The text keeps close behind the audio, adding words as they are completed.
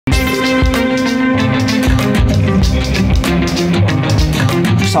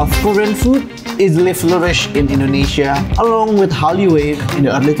South Korean food easily flourished in Indonesia along with Hallyu wave in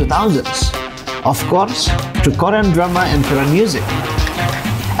the early 2000s. Of course, through Korean drama and Korean music.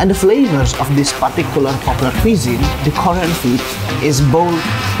 And the flavors of this particular popular cuisine, the Korean food, is bold,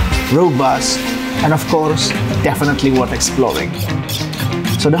 robust, and of course, definitely worth exploring.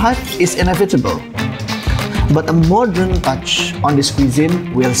 So the hype is inevitable. But a modern touch on this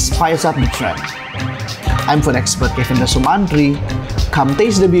cuisine will spice up the trend. I'm food expert Kevin Dasumantri. Come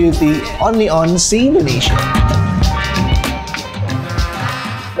taste the beauty only on See Indonesia.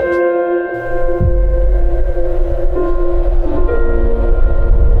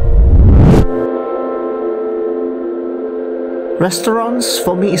 Restaurants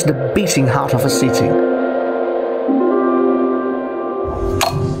for me is the beating heart of a city.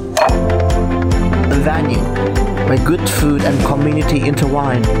 A venue where good food and community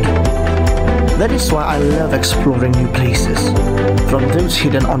intertwine. That is why I love exploring new places, from those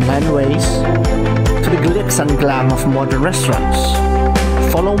hidden online ways to the glitz and glam of modern restaurants.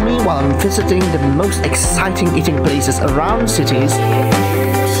 Follow me while I'm visiting the most exciting eating places around cities,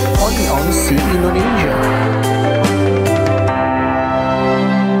 only on See Indonesia.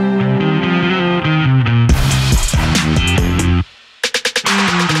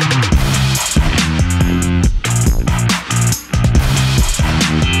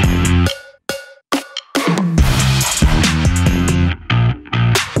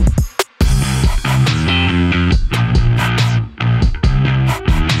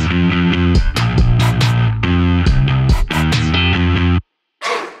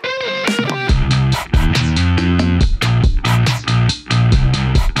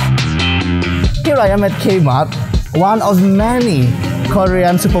 Here I am at Kmart, one of many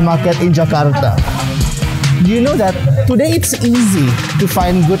Korean supermarkets in Jakarta. Do you know that today it's easy to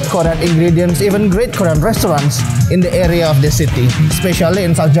find good Korean ingredients, even great Korean restaurants in the area of the city, especially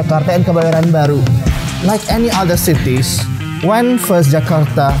in South Jakarta and Kebayoran Baru. Like any other cities, when first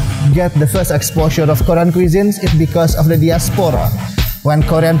Jakarta get the first exposure of Korean cuisines, it's because of the diaspora. When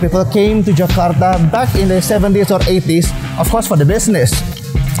Korean people came to Jakarta back in the 70s or 80s, of course for the business,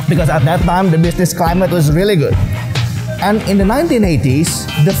 because at that time the business climate was really good. And in the 1980s,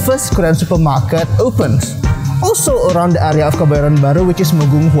 the first Korean supermarket opened, also around the area of Kebayoran Baru, which is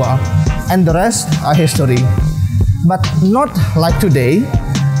Mugunghwa, and the rest are history. But not like today,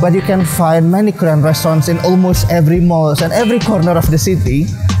 but you can find many Korean restaurants in almost every malls and every corner of the city.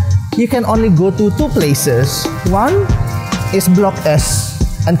 You can only go to two places. One is Block S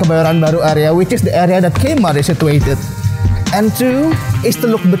and Kebayoran Baru area, which is the area that Kmart is situated. And two is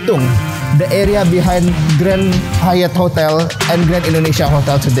Teluk Betung, the area behind Grand Hyatt Hotel and Grand Indonesia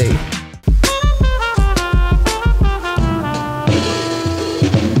Hotel today.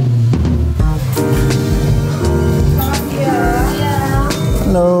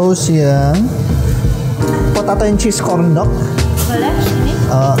 Halo, siang. Potato and cheese corn dog. Boleh, ini?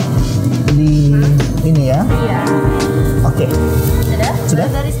 Di ini ya? Iya. Oke. Sudah?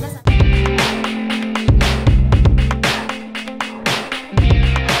 Dari sebelah sana.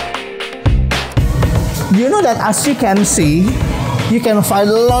 You know that as you can see, you can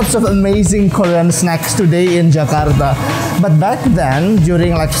find lots of amazing Korean snacks today in Jakarta. But back then,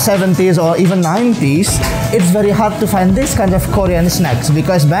 during like 70s or even 90s, it's very hard to find this kind of Korean snacks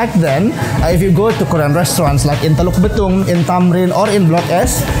because back then, if you go to Korean restaurants like in Teluk Betung, in Tamrin, or in Block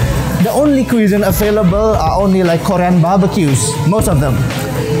S, the only cuisine available are only like Korean barbecues, most of them.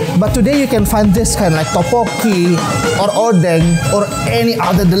 But today you can find this kind like tteokbokki or odeng or any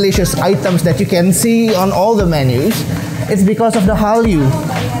other delicious items that you can see on all the menus. It's because of the Hallyu,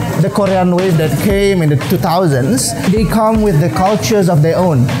 the Korean wave that came in the 2000s. They come with the cultures of their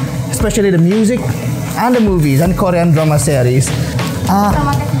own, especially the music and the movies and Korean drama series.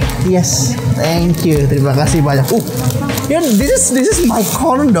 Yes, thank you. Terima kasih banyak. You know, this is my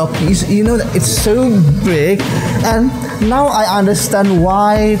corn dog. You know, it's so big, and now I understand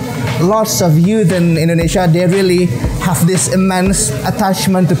why lots of youth in Indonesia, they really have this immense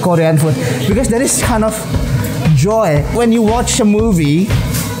attachment to Korean food, because there is kind of joy when you watch a movie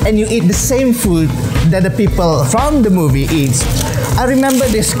and you eat the same food that the people from the movie eats. I remember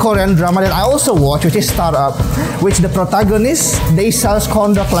this Korean drama that I also watch, which is Startup, which the protagonist, they sell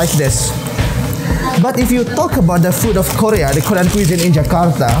corn dog like this. But if you talk about the food of Korea, the Korean cuisine in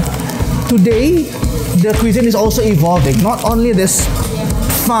Jakarta, today the cuisine is also evolving. Not only this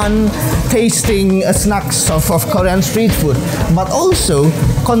fun tasting snacks of Korean street food, but also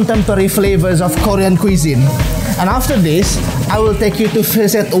contemporary flavors of Korean cuisine. And after this, I will take you to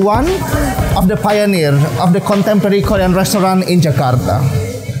visit one of the pioneer of the contemporary Korean restaurant in Jakarta.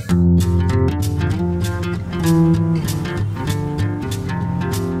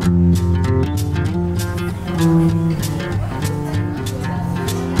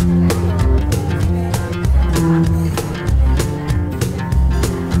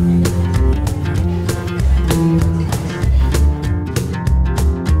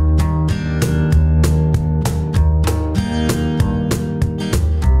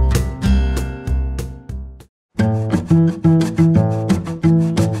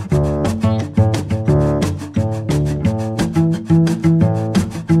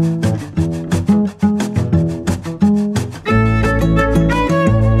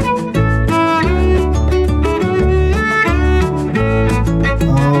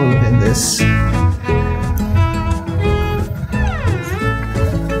 this.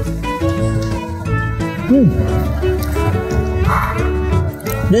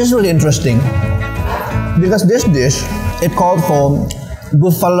 This is really interesting because this dish, it called for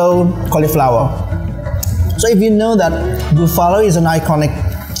buffalo cauliflower. So if you know that buffalo is an iconic,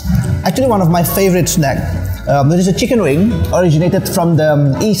 actually one of my favorite snack. There is a chicken wing originated from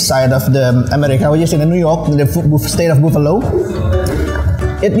the east side of the America, which is in New York, in the state of Buffalo.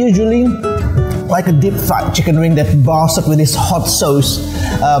 It usually like a deep fried chicken wing that basted with this hot sauce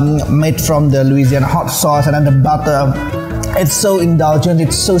made from the Louisiana hot sauce, and then the butter. It's so indulgent,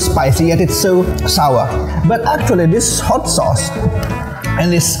 it's so spicy, yet it's so sour. But actually this hot sauce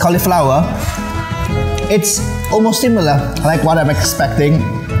and this cauliflower, it's almost similar, like what I'm expecting.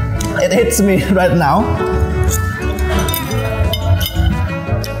 It hits me right now.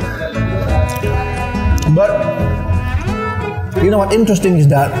 But you know what interesting is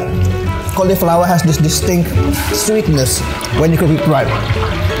that cauliflower has this distinct sweetness when you cook it right.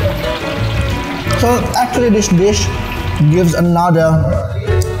 So actually this dish gives another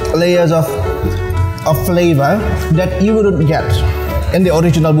layers of flavor that you wouldn't get in the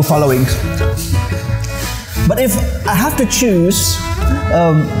original buffalo wings. But if I have to choose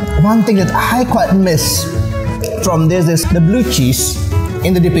one thing that I quite miss from this is the blue cheese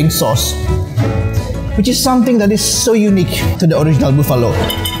in the dipping sauce, which is something that is so unique to the original buffalo.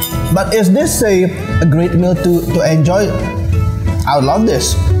 But is this a great meal to enjoy? I would love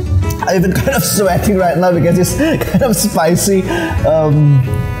this. I'm even kind of sweating right now because it's kind of spicy,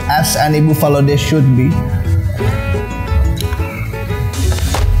 as any buffalo dish should be.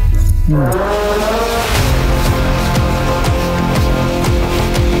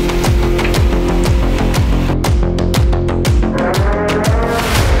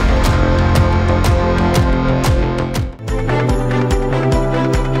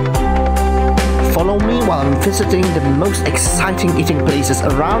 Follow me while I'm visiting the most exciting eating places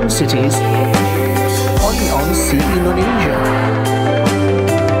around cities only on See Indonesia.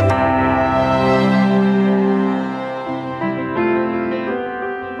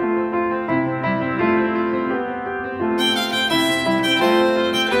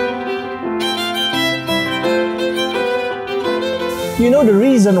 You know the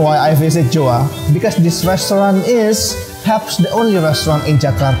reason why I visit Jowa? Because this restaurant is perhaps the only restaurant in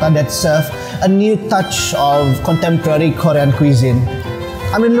Jakarta that serves a new touch of contemporary Korean cuisine.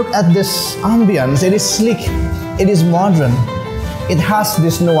 I mean, look at this ambience. It is sleek, it is modern, it has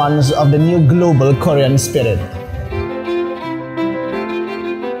this nuance of the new global Korean spirit.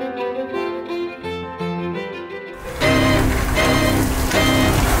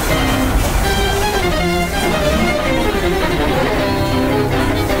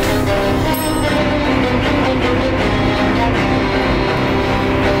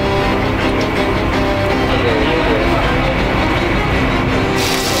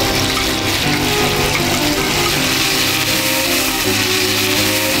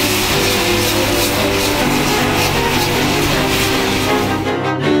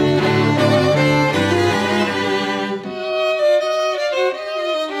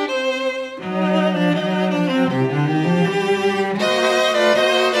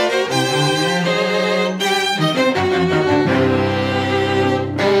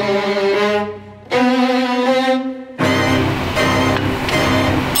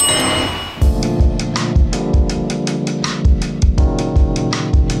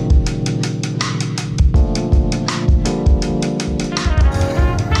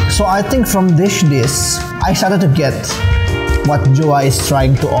 So I think from this dish, I started to get what Jowa is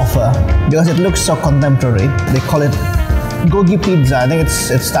trying to offer because it looks so contemporary. They call it gogi pizza. I think it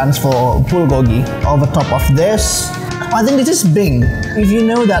stands for bulgogi. Over top of this, I think this is bing. If you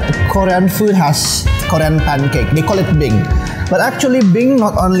know that Korean food has Korean pancake, they call it bing. But actually bing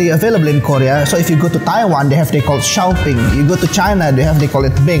not only available in Korea. So if you go to Taiwan, they call it xiaoping. You go to China, they call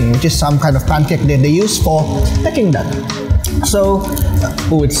it bing, which is some kind of pancake that they use for making that. So,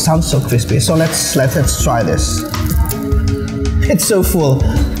 oh, it sounds so crispy. So let's try this. It's so full.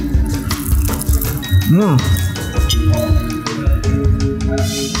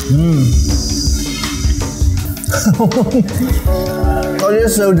 Oh, this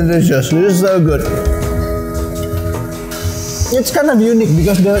is so delicious. This is so good. It's kind of unique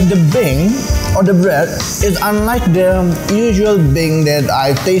because the bing or the bread is unlike the usual bing that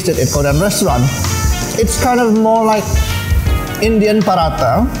I tasted at Korean restaurant. It's kind of more like Indian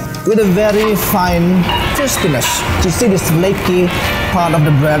paratha with a very fine crispiness. You see this flaky part of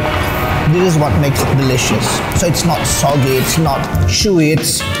the bread, this is what makes it delicious. So it's not soggy, it's not chewy,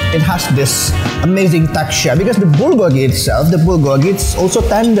 it's it has this amazing texture because the bulgogi itself, it's also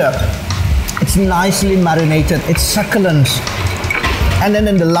tender. It's nicely marinated, it's succulent. And then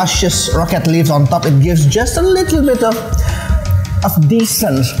in the luscious rocket leaves on top, it gives just a little bit of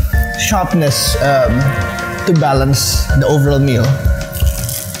decent sharpness to balance the overall meal.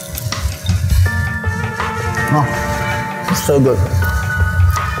 Oh, it's so good.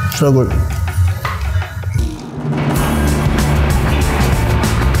 So good.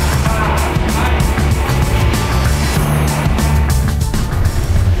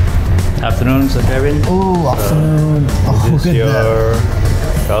 Afternoon, Sir Kevin. Oh, afternoon. This is your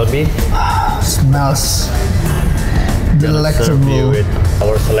galbi. Smells delectable. Serve you with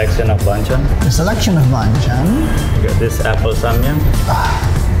our selection of banchan. The selection of banchan. We got this apple samyang.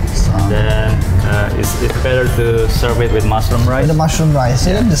 Then it's better to serve it with mushroom rice. The mushroom rice,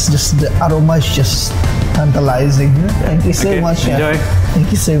 yeah. Just the aroma is just tantalizing. Thank you so much. Enjoy.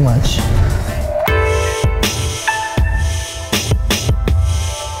 Thank you so much.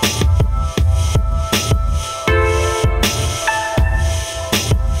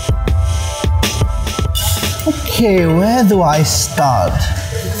 Okay, where do I start?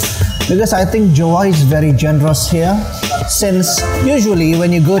 Because I think Jowa is very generous here. Since usually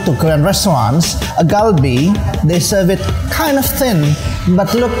when you go to Korean restaurants, a galbi, they serve it kind of thin.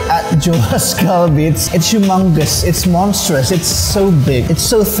 But look at Jowa's galbi, it's humongous, it's monstrous, it's so big, it's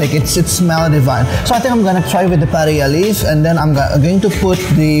so thick, it smells divine. So I think I'm gonna try with the paria leaf, and then I'm going to put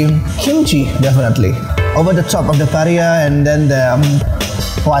the kimchi, definitely, over the top of the paria, and then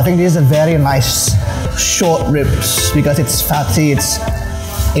I think this is a very nice short ribs because it's fatty, it's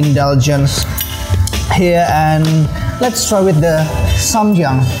indulgent here. And let's try with the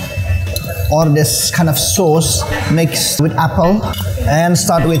samgyang, or this kind of sauce mixed with apple, and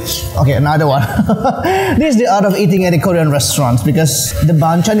start with another one. This is the art of eating at a Korean restaurant, because the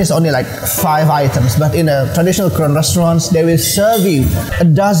banchan is only like 5 items, but in a traditional Korean restaurants they will serve you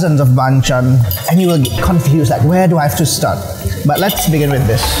dozens of banchan and you will get confused, like where do I have to start? But let's begin with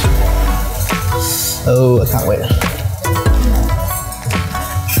this. Oh, I can't wait.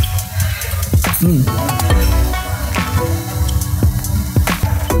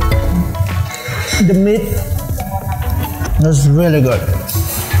 The meat is really good.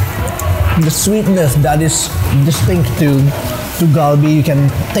 The sweetness that is distinct to galbi, you can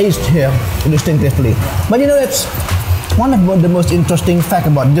taste here distinctively. But you know, it's one of the most interesting fact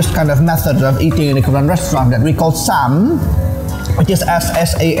about this kind of method of eating in a Korean restaurant that we call sam, which is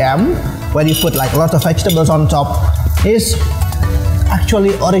SAM, where you put like a lot of vegetables on top, is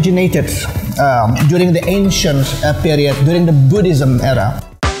actually originated during the ancient period, during the Buddhism era.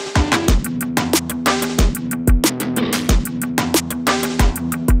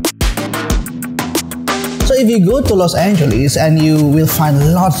 So if you go to Los Angeles, and you will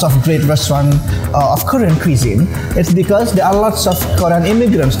find lots of great restaurants of Korean cuisine, it's because there are lots of Korean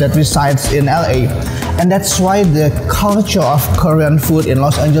immigrants that resides in LA. And that's why the culture of Korean food in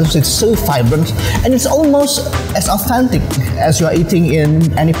Los Angeles is so vibrant, and it's almost as authentic as you are eating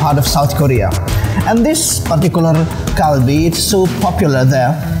in any part of South Korea. And this particular galbi, it's so popular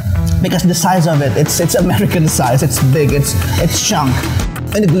there because the size of it, it's American size, it's big, it's chunk.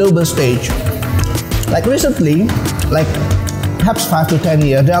 In the global stage, like recently, like perhaps 5 to 10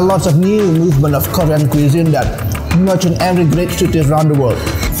 years, there are lots of new movement of Korean cuisine that emerge in every great city around the world,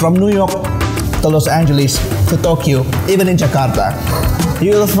 from New York to Los Angeles to Tokyo, even in Jakarta.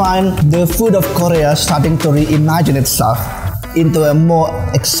 You will find the food of Korea starting to reimagine itself into a more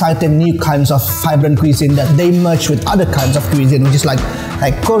exciting new kinds of vibrant cuisine that they merge with other kinds of cuisine, which is like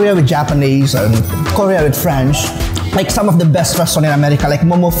Korea with Japanese and Korea with French. Like some of the best restaurants in America, like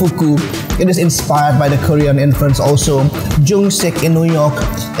Momofuku, it is inspired by the Korean influence also. Jungsik in New York,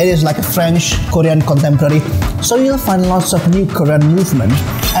 it is like a French Korean contemporary. So you'll find lots of new Korean movement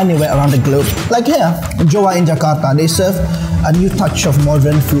anywhere around the globe. Like here, Jowa in Jakarta, they serve a new touch of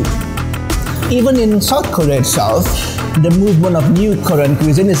modern food. Even in South Korea itself, the movement of new Korean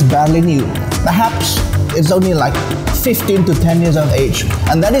cuisine is barely new. Perhaps it's only like 15 to 10 years of age.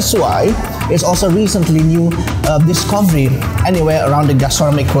 And that is why it's also recently new discovery anywhere around the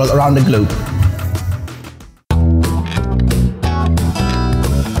gastronomic world, around the globe.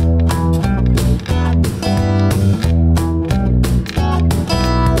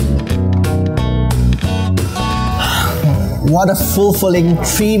 What a fulfilling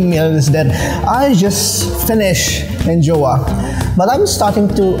 3 meals that I just finished in Jowa. But I'm starting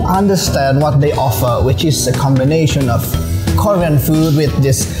to understand what they offer, which is a combination of Korean food with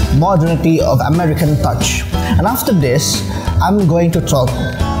this modernity of American touch. And after this, I'm going to talk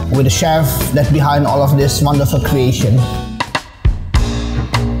with the chef that's behind all of this wonderful creation.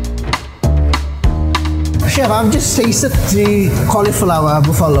 Chef, I've just tasted the cauliflower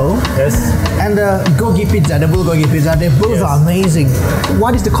buffalo Yes. and the gogi pizza, the bulgogi pizza. They both Yes. are amazing.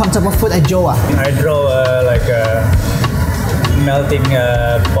 What is the concept of food at Jowa? I draw like melting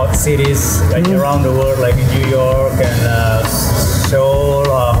pot cities like around the world, like in New York and Seoul,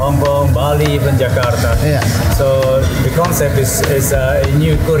 Hong Kong, Bali, even Jakarta. Yeah. So the concept is a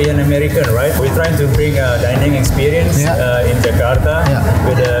new Korean American, right? We're trying to bring a dining experience Yeah. in Jakarta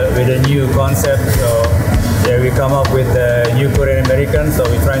Yeah. with a new concept. So yeah, we come up with a new Korean American. So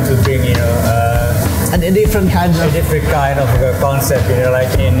we're trying to bring And a different kinds a of different kind of concept. Like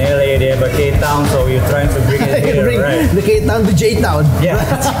in LA, they have a K-town, so we're trying to bring it here, bring right? the K-town to J-town. Yeah,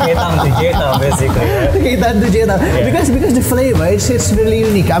 it's K-town to J-town, basically. Right? The K-town to J-town. Yeah. Because the flavor, it's really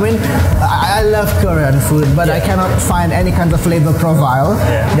unique. I mean, I love Korean food, but I Yeah. cannot find any kind of flavor profile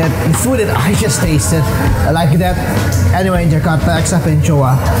Yeah. that the food that I just tasted like that anywhere in Jakarta except in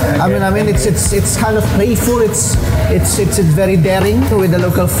Jowa. I mean, it's kind of playful. It's very daring with the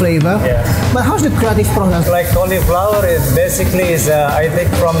local flavor. Yeah. But how's the creative process? Like cauliflower is basically I think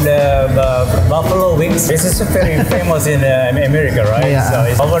from the buffalo wings. This is very famous in America, right? Yeah.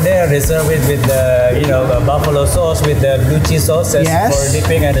 So over there they serve it with buffalo sauce with the blue cheese sauce Yes. for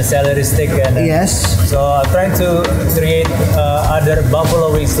dipping and the celery stick and Yes. So I'm trying to create other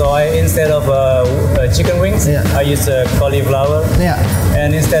buffalo wings. So instead of chicken wings, Yeah. I use cauliflower. Yeah.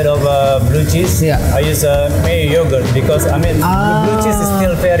 And instead of blue cheese, Yeah. I use mayo yogurt because the blue cheese is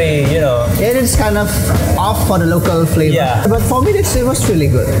still very It is kind of off for the local flavor. Yeah. But for me, it was really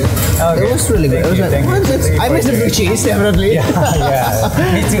good. Okay. It was really good. Thank It was you, like, thank you. well, Thank you I for miss the blue sharing. cheese, definitely. Yeah,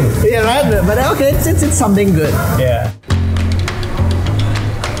 me too. Yeah, right. But okay, it's something good. Yeah.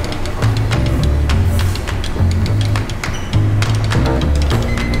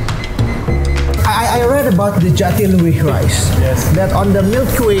 I read about the Jati Lui rice. Yes. That on the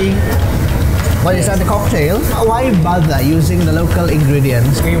Milky Way, what is that, the cocktail? Why bother using the local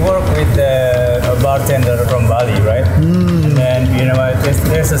ingredients? We work with a bartender from Bali, right? And then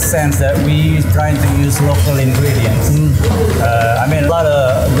there's a sense that we trying to use local ingredients. I mean, a lot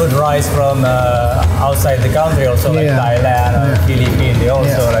of good rice from outside the country, also like Yeah. Thailand or Philippines. They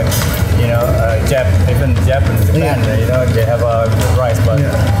also Yeah. like even Japan, they have a good rice, but.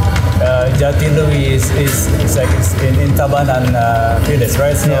 Jati Lui is like it's in Tabanan village,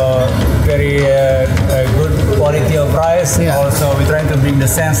 right? So very good quality of rice. Yeah. Also, we're trying to bring the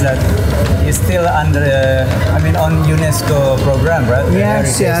sense that it's still under, on UNESCO program, right? The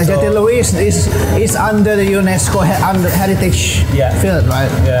Yes, heritage. yeah. So, Jati Lui is under the UNESCO under heritage Yeah. field, right?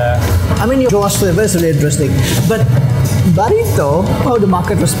 Yeah. I mean, your Jowa's flavor is really interesting. But Barito, how the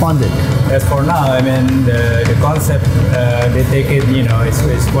market responded? As for now, I mean, the concept, they take it,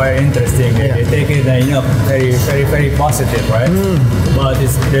 it's quite interesting. Yeah. They take it, very, very, very positive, right? But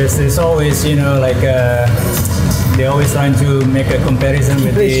there's always, they always trying to make a comparison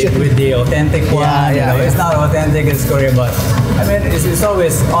with the authentic one. Yeah, yeah. It's not authentic, it's Korean, but I mean, it's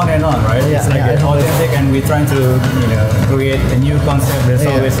always on and on, right? Yeah, it's like yeah, authentic, and we're trying to, create a new concept. There's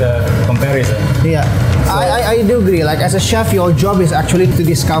Yeah. always a comparison. Yeah, I do agree. Like as a chef, your job is actually to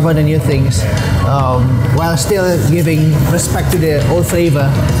discover the new things, while still giving respect to the old flavor.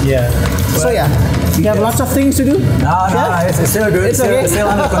 Yeah. So yeah, you have lots of things to do. No, Chef? it's still good. It's okay. Still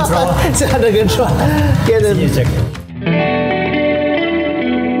under control. It's under control. Okay, then. You check.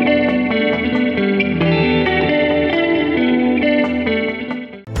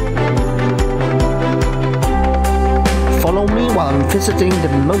 Follow me while I'm visiting the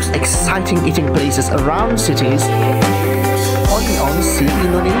most exciting eating places around cities only on See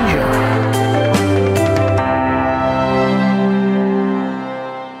Indonesia.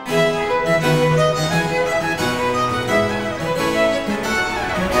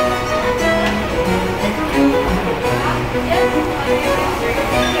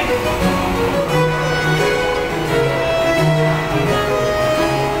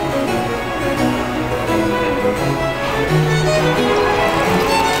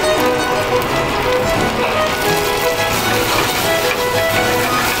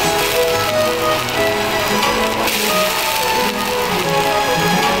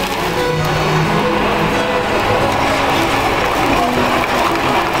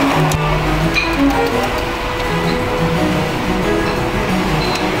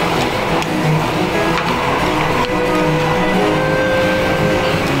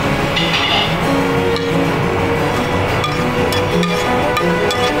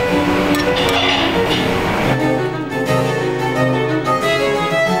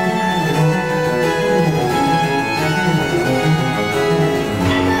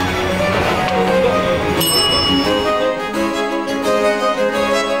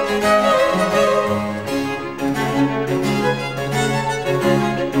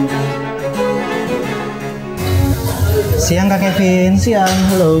 siang Kak Kevin. Siang,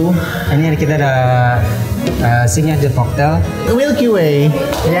 hello. Ini kita ada signature cocktail. Milky Way.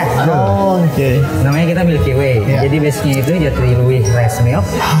 Ya, Oh, okay. namanya kita Milky Way. Ya. Jadi base-nya itu Jatiluwih rice milk.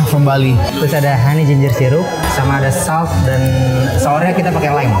 From Bali. Terus ada honey ginger syrup, sama ada salt dan sournya kita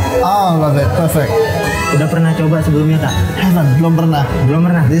pakai lime. Oh, love it. Perfect. Udah pernah coba sebelumnya Kak? Haven't, belum pernah. Belum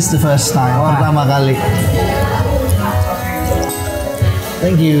pernah. This is the first time, Wah. pertama kali.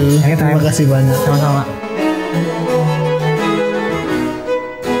 Thank you. Anytime. Terima kasih banyak. Sama-sama.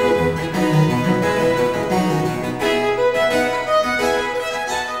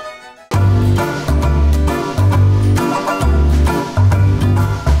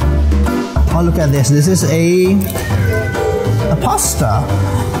 Oh, look at this. This is a pasta,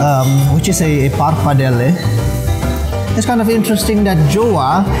 which is a parpadelle. It's kind of interesting that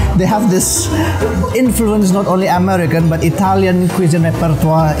Jowa, they have this influence not only American but Italian cuisine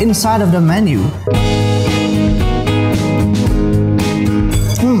repertoire inside of the menu.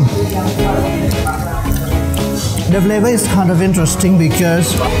 The flavor is kind of interesting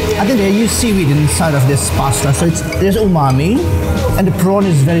because I think they use seaweed inside of this pasta, so there's umami, and the prawn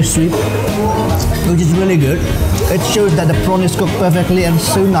is very sweet, which is really good. It shows that the prawn is cooked perfectly and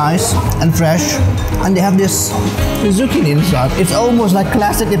so nice and fresh, and they have this zucchini inside. It's almost like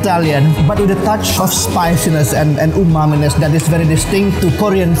classic Italian, but with a touch of spiciness and umaminess that is very distinct to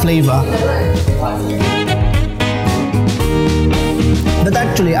Korean flavor. But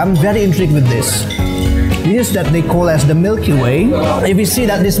actually, I'm very intrigued with this. This is that they call as the Milky Way. If you see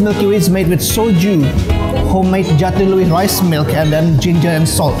that this Milky Way is made with soju, homemade Jatiluwih rice milk, and then ginger and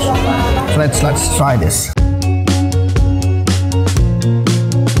salt. So let's try this.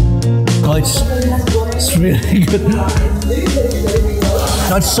 Oh, it's really good.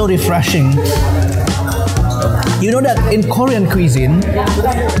 Oh, it's so refreshing. You know that in Korean cuisine,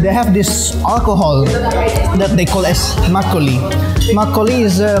 they have this alcohol that they call as makgeolli. Makgeolli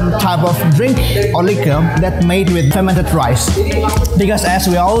is a type of drink or liquor that made with fermented rice. Because as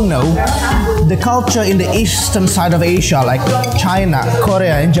we all know, the culture in the eastern side of Asia, like China,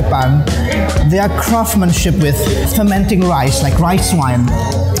 Korea, and Japan, they are craftsmanship with fermenting rice, like rice wine.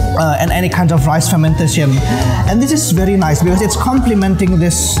 And any kind of rice fermentation, and this is very nice because it's complementing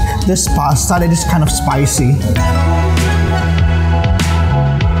this pasta that is kind of spicy.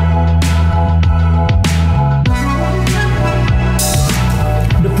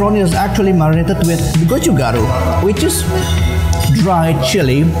 The prawn is actually marinated with gochugaru, which is dried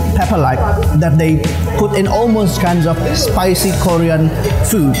chili, pepper-like, that they put in almost kinds of spicy Korean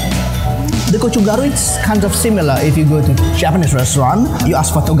food. The gochugaru is kind of similar. If you go to Japanese restaurant, you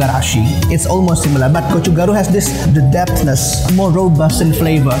ask for togarashi. It's almost similar, but gochugaru has the depthness, more robust in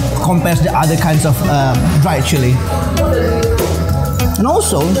flavor compared to the other kinds of dried chili. And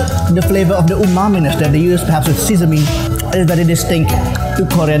also, the flavor of the umaminess that they use perhaps with sesame is very distinct to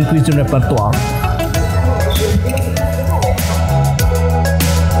Korean cuisine repertoire.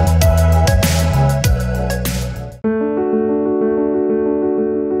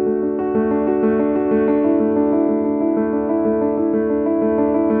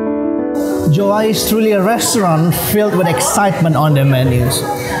 Jowa is truly a restaurant filled with excitement on their menus.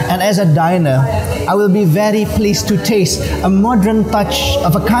 And as a diner, I will be very pleased to taste a modern touch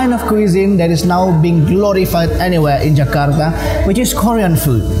of a kind of cuisine that is now being glorified anywhere in Jakarta, which is Korean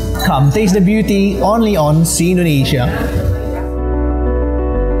food. Come, taste the beauty only on See Indonesia.